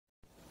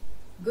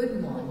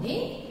Good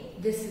morning.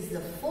 This is the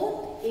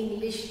fourth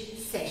English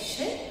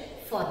session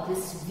for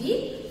this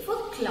week for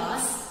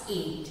class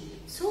 8.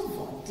 So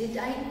what did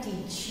I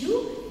teach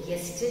you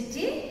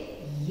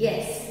yesterday?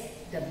 Yes,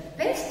 the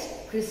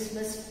best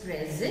Christmas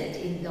present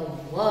in the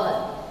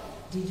world.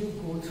 Did you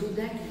go through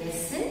that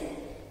lesson?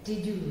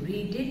 Did you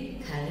read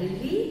it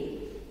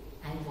thoroughly?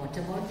 And what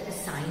about the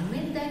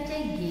assignment that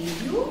I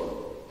gave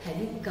you? Have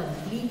you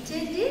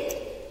completed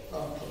it?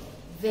 Okay,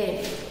 very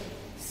good.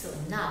 So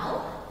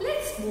now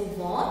let's move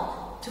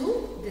on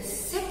to the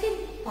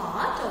second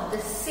part of the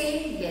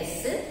same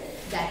lesson,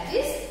 that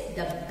is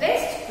the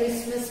best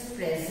Christmas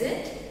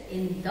present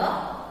in the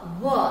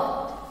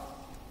world.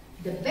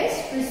 The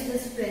best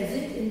Christmas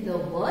present in the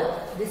world.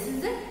 This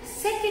is the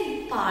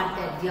second part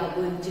that we are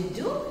going to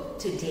do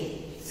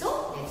today.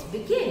 So let's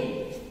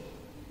begin.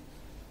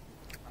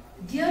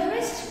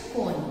 Dearest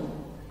Connie,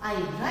 I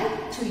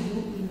write to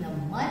you in a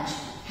much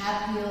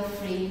happier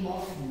frame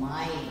of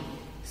mind.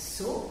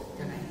 So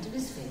the writer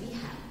is very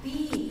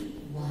happy.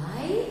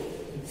 Why?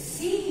 Let's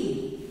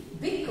see.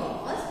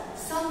 Because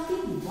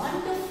something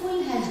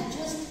wonderful has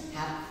just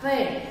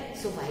happened.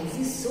 So why is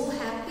he so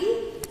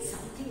happy?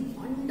 Something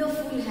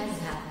wonderful has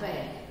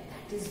happened.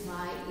 That is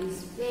why he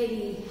is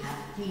very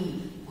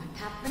happy. What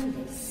happened?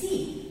 Let's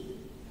see.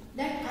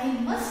 That I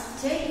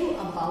must tell you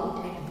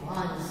about at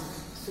once.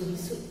 So he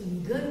is so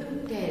eager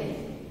to tell.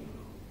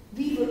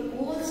 We were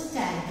all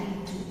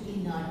standing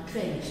in our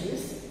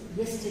trenches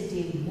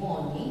yesterday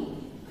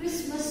morning,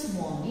 Christmas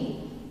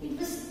morning. It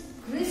was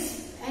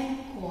crisp and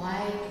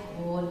quiet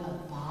all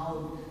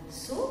about.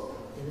 So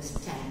they were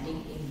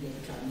standing in their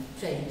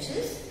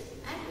trenches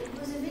and it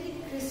was a very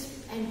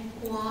crisp and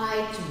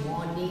quiet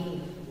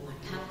morning. What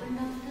happened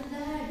after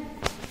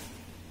that?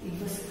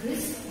 It was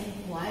crisp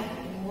and quiet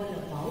all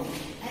about,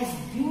 as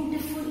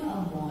beautiful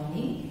a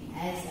morning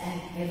as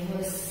I've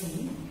ever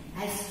seen,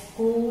 as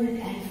cold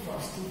and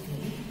frosty,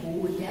 very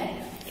cold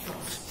and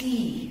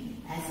frosty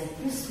as a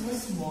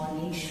Christmas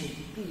morning should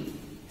be.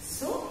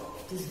 So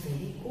it is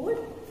very cold,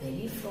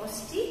 very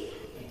frosty.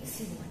 Let us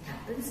see what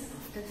happens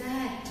after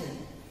that.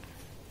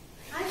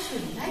 I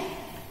should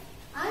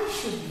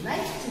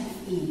like to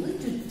be able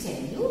to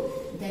tell you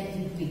that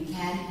we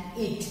began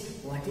it.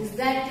 What is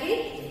that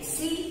it? Let's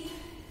see.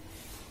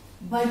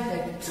 But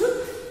the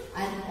truth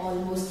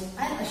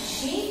I'm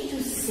ashamed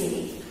to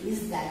say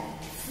is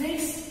that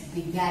Fritz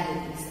began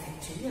it. It's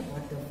actually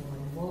about the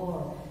World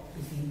War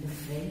between the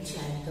French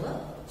and the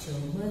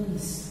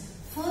Germans.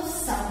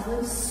 First,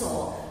 someone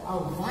saw a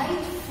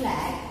white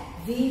flag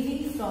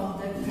waving from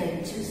the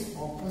trenches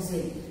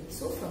opposite.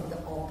 So, from the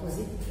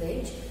opposite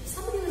trench,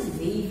 somebody was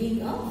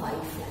waving a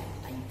white flag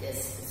like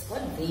this. It's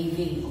called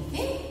waving,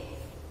 okay?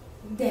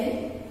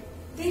 Then,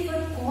 they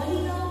were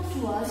calling out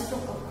to us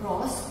from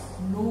across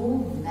no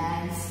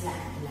man's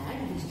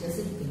land, which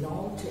doesn't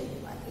belong to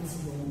anyone. It's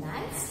no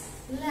man's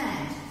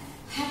land.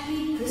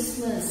 Happy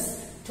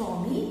Christmas,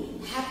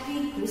 Tommy,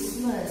 happy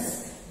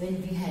Christmas.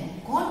 When we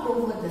had got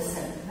over the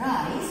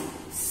surprise,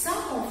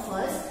 some of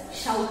us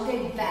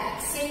shouted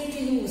back, same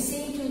to you,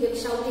 they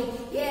shouted,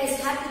 yes,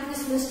 happy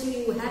Christmas to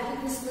you, happy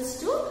Christmas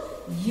to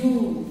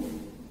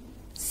you,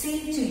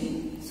 same to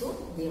you. So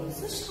they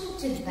also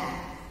shouted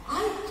back.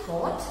 I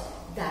thought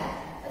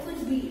that it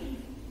would be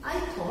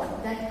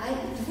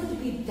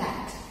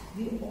that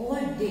we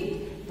all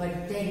did,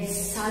 but then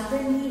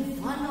suddenly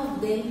one of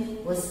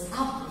them was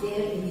up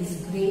there in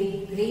his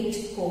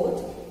great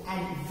coat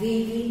and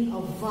waving a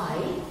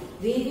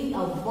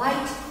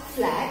white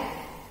flag.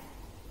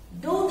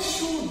 Don't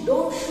shoot,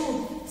 don't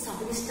shoot.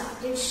 Somebody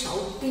started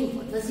shouting.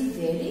 What was he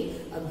wearing?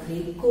 A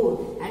great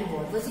coat. And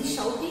what was he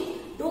shouting?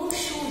 Don't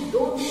shoot,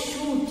 don't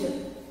shoot.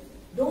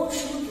 Don't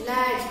shoot,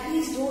 lads,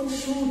 please don't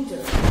shoot.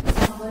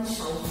 Someone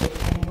shouted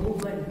and no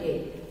one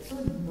did. So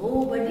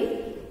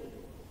nobody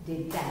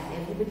did that.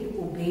 Everybody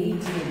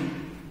obeyed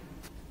him.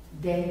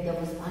 Then there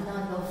was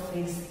another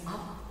phrase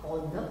up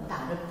on the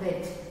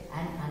parapet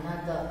and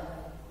another,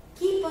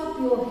 keep up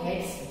your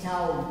heads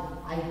down.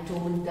 I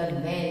told the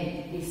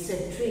men, it's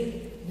a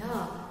trick.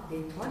 Yeah,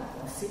 they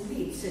thought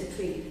possibly it's a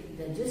trick.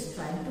 They're just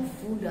trying to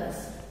fool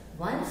us.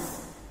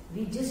 Once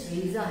we just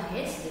raise our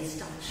heads, they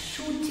start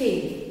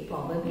shooting.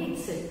 Probably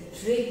it's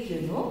a trick,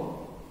 you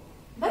know.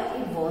 But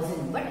it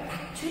wasn't. But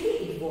actually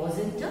it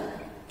wasn't a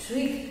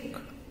trick.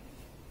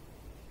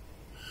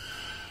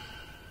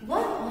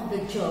 One of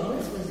the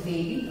Germans was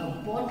waving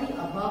a bottle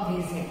above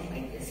his head.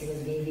 Like this, he was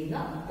waving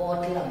a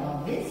bottle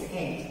above his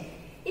head.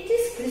 It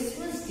is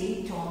Christmas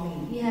Day, Tommy.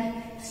 We have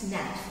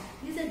snacks.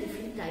 These are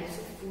different types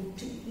of food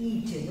to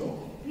eat, you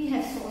know. We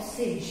have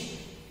sausage.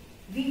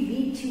 We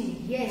meet you.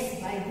 Yes,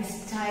 by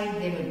this time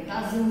there were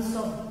dozens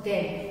of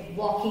them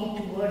walking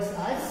towards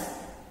us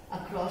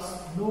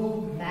across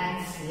no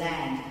man's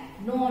land.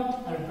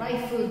 Not a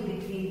rifle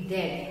between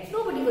them.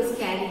 Nobody was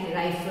carrying a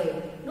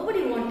rifle.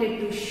 Nobody wanted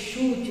to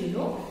shoot, you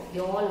know. They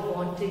all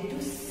wanted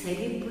to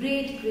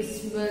celebrate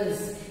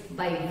Christmas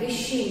by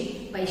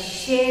wishing, by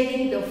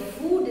sharing the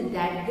food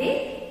that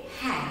they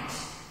had.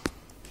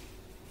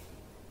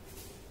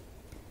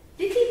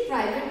 Little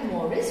Private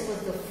Morris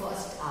was the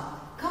first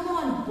up. Come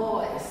on, on,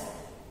 boys.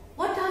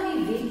 What are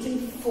we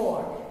waiting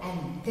for?"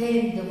 And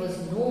then there was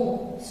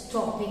no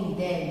stopping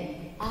them.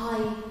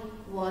 I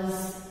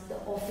was the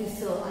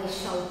officer, I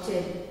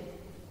shouted.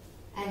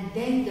 And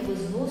then there was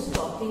no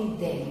stopping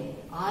them.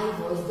 I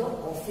was the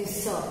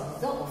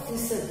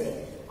officer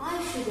there.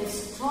 I should have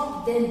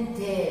stopped them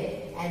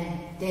there and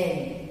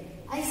then,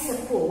 I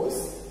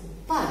suppose.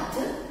 But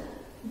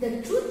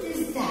the truth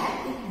is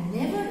that it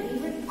never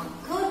even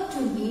occurred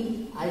to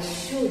me I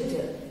should.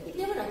 It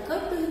never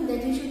occurred to him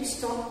that he should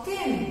stop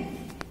them.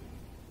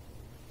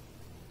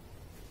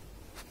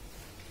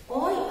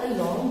 All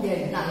along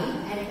their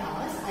 9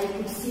 hours, I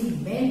could see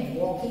men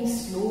walking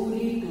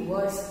slowly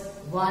towards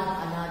one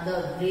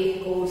another,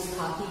 grey coats,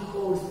 khaki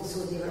coats.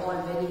 So they were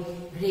all wearing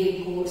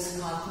grey coats,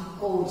 khaki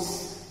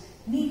coats,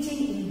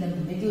 meeting in the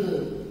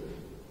middle.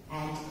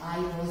 And I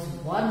was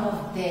one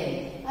of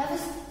them. I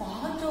was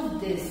part of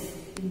this.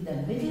 In the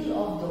middle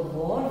of the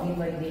war, we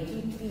were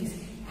making peace.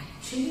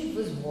 Actually, it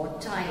was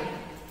wartime.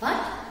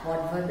 But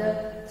what were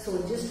the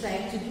soldiers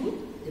trying to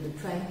do? They were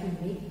trying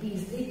to make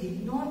peace. They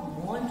did not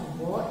want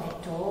war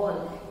at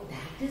all.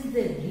 That is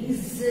the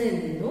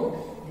reason,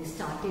 They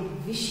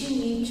started wishing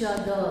each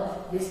other.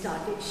 They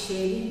started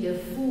sharing their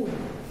food.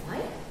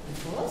 Why?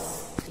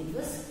 Because it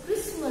was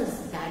Christmas.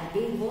 That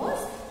day was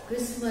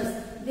Christmas.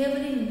 They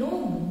were in no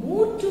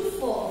mood to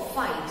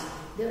fight.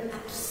 They were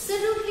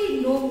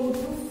absolutely no mood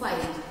to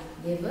fight.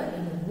 They were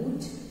in a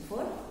mood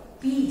for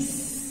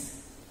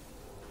peace.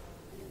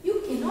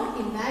 You cannot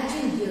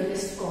imagine,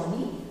 dearest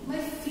Connie, my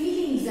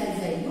feelings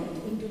as I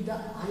looked into the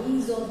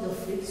eyes of the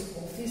Fritz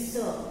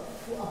officer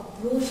who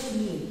approached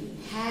me,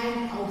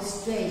 hand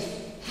outstretched,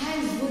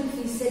 hands Wolf,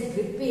 he said,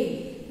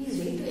 gripping. He is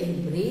ready to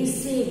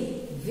embrace him,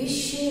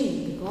 wish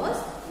him, because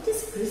it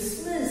is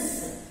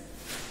Christmas.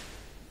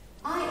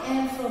 I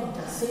am from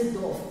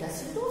Dusseldorf.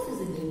 Dusseldorf is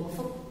the name of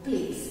a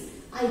place.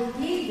 I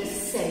played the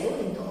cello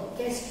in the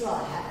orchestra.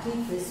 Happy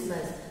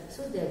Christmas.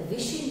 So they are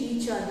wishing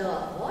each other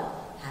what?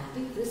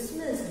 Happy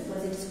Christmas,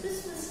 because it's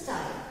Christmas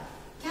time.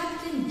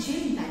 Captain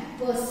Jim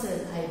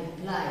MacPherson, I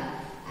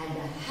replied, and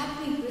a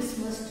happy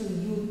Christmas to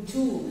you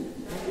too.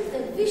 That is,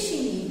 they're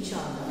wishing each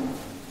other.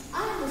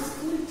 I am a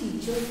school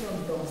teacher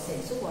from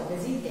Dorset. So what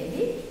does he tell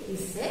him? He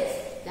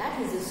says that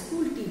he's a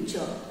school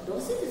teacher.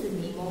 Dorset is the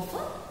name of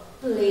a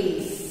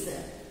place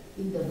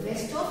in the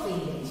west of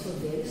England. So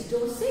where is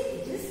Dorset?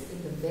 It is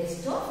in the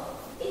west of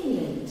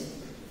England.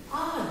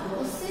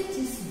 Dorset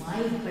is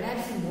mine.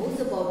 Perhaps he knows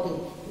about it.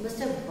 He must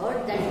have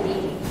heard that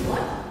name.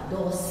 What?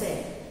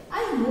 Dorset.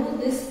 I know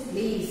this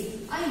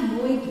place. I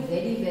know it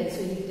very well.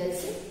 So he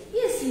tells him,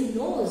 yes, he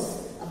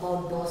knows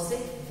about Dorset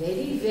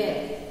very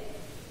well.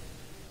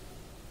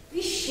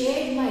 We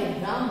shared my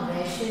rum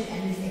ration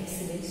and his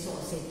excellent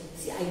sausage.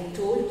 See, I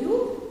told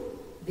you,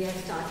 they have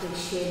started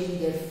sharing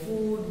their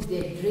food,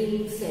 their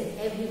drinks and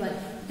everyone.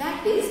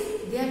 That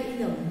is, they are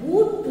in a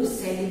mood to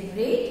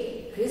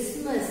celebrate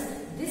Christmas.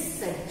 This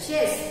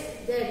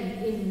suggests they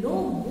are in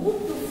no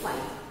mood to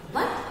fight,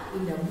 but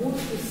in a mood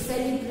to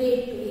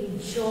celebrate, to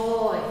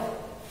enjoy.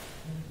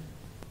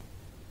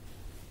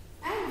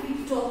 And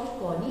we talked,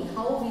 Connie,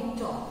 how we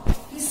talked.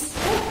 He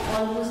spoke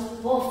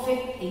almost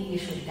perfect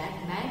English with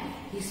that man.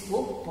 He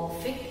spoke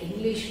perfect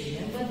English,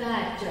 remember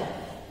that.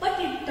 But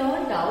it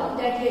turned out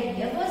that he had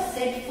never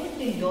set foot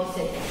in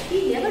Dorset.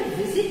 He never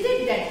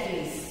visited that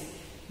place.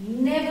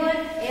 Never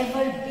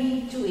ever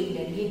been to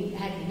England. He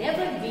had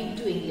never been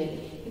to England.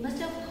 He must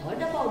have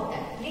heard about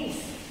that place.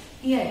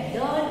 He had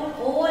learned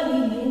all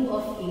he knew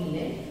of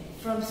England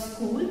from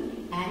school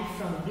and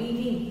from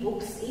reading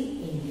books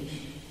in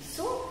English.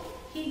 So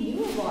he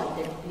knew about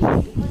that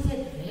place because he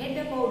had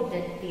read about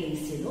that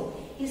place,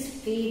 His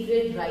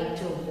favorite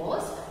writer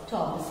was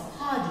Thomas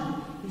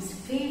Hardy. His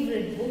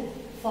favorite book,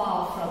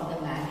 Far from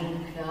the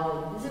Madding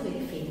Crowd. He's a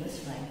very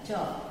famous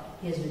writer.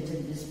 He has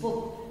written this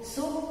book.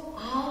 So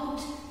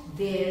out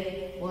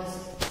there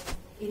was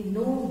in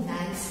no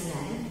man's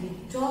land. We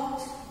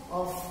talked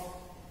of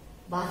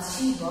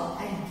Bathsheba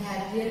and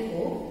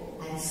Gabriel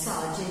O and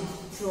Sergeant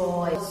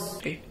Troy.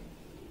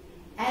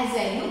 As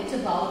I looked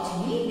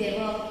about me, there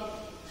were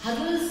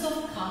huddles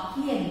of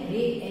khaki and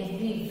grey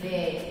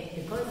everywhere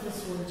because the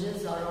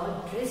soldiers are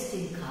all dressed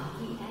in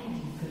khaki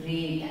and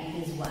grey. That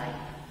is why.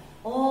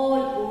 All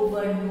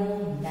over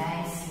no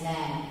man's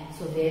land.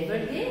 So where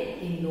were they?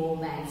 In no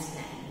man's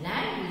land.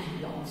 Land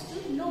which belongs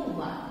to no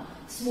one.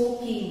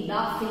 Smoking,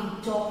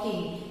 laughing,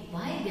 talking.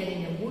 Why? They are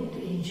in a mood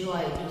to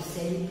enjoy, to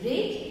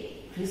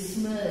celebrate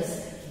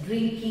Christmas,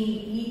 drinking,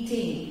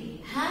 eating.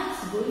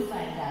 Hans, Wolf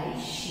and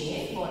I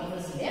shared what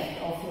was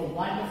left of your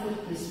wonderful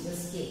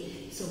Christmas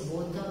cake. So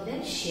both of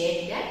them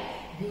shared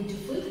that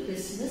beautiful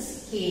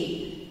Christmas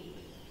cake.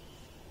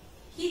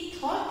 He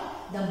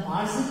thought the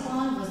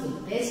marzipan was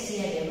the best he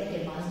had ever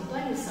taken.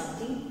 Marzipan is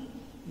something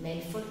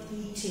meant for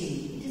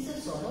eating. It is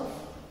a sort of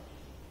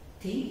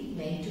thing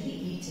meant to be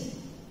eaten.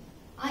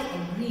 I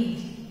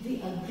agreed.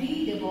 We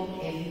agreed about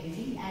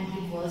everything and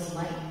he was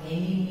my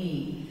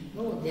enemy.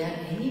 No, they are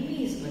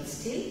enemies, but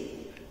still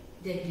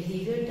their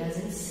behavior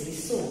doesn't say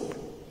so.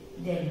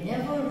 There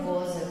never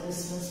was a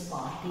Christmas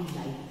party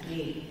like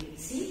today.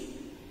 See,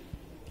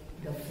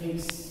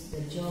 Fritz,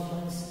 the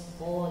Germans,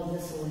 all the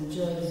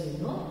soldiers,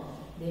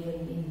 they were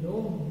in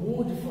no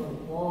mood for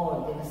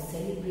war. They were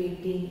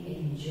celebrating,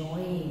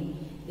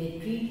 enjoying. They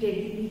treated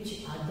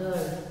each other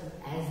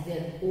as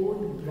their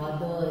own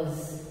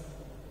brothers.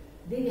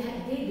 They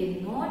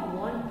did not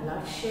want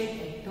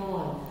bloodshed at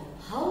all.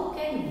 How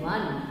can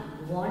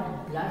one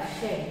want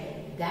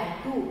bloodshed,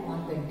 that too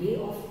on the day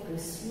of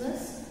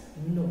Christmas?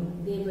 No,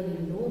 they were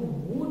in no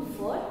mood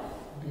for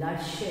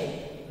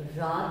bloodshed.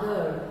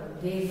 Rather,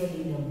 they were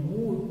in a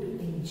mood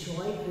to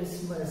enjoy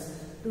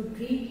Christmas, to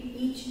treat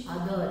each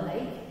other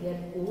like their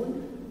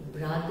own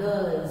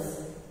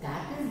brothers.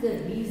 That is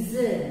the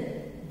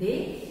reason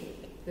they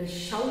were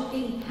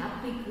shouting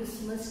Happy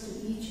Christmas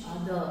to each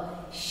other,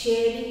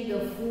 sharing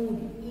the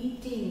food,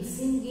 eating,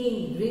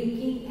 singing,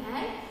 drinking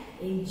and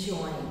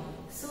enjoying.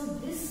 So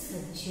this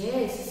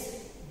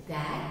suggests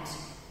that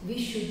we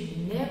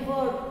should never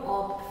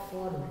opt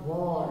for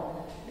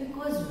war,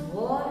 because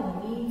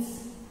war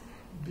means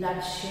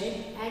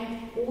bloodshed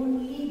and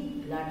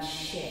only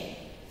bloodshed.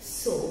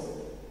 So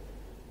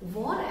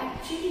war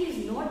actually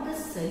is not the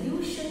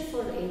solution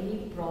for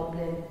any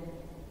problem,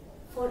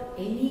 for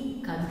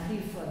any country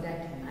for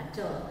that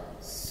matter.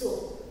 So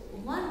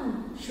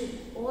one should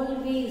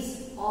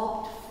always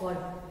opt for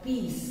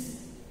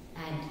peace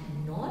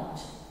and not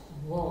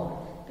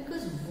war,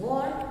 because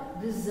war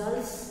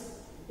results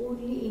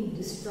only in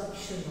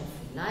destruction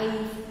of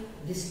life,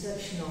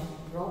 destruction of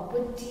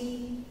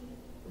property.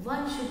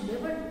 One should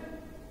never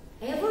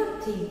ever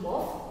think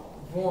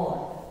of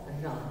war.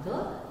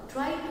 Rather,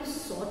 try to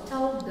sort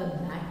out the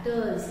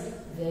matters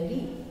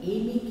very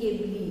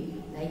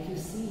amicably. Like you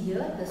see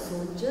here, the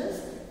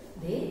soldiers,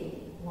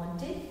 they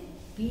wanted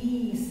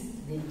peace.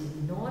 They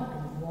did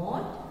not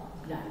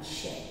want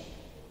bloodshed.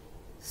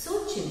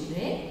 So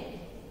children,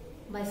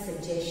 my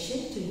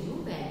suggestion to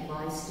you, my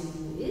advice to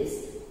you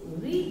is,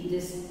 read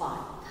this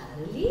part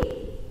thoroughly,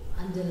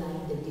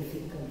 underline the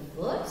difficult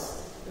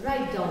words,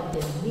 write down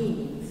their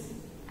meanings,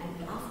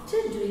 and after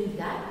doing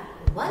that,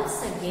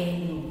 once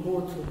again you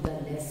go through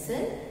the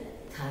lesson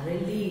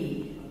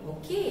thoroughly.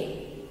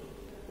 Okay?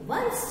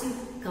 Once you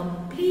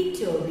complete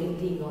your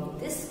reading of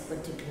this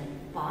particular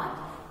part,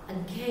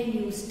 again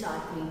you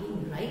start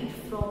reading right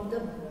from the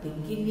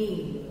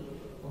beginning.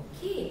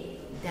 Okay?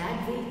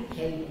 That will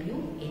help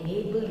you,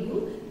 enable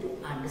you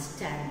to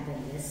understand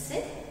the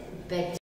lesson better.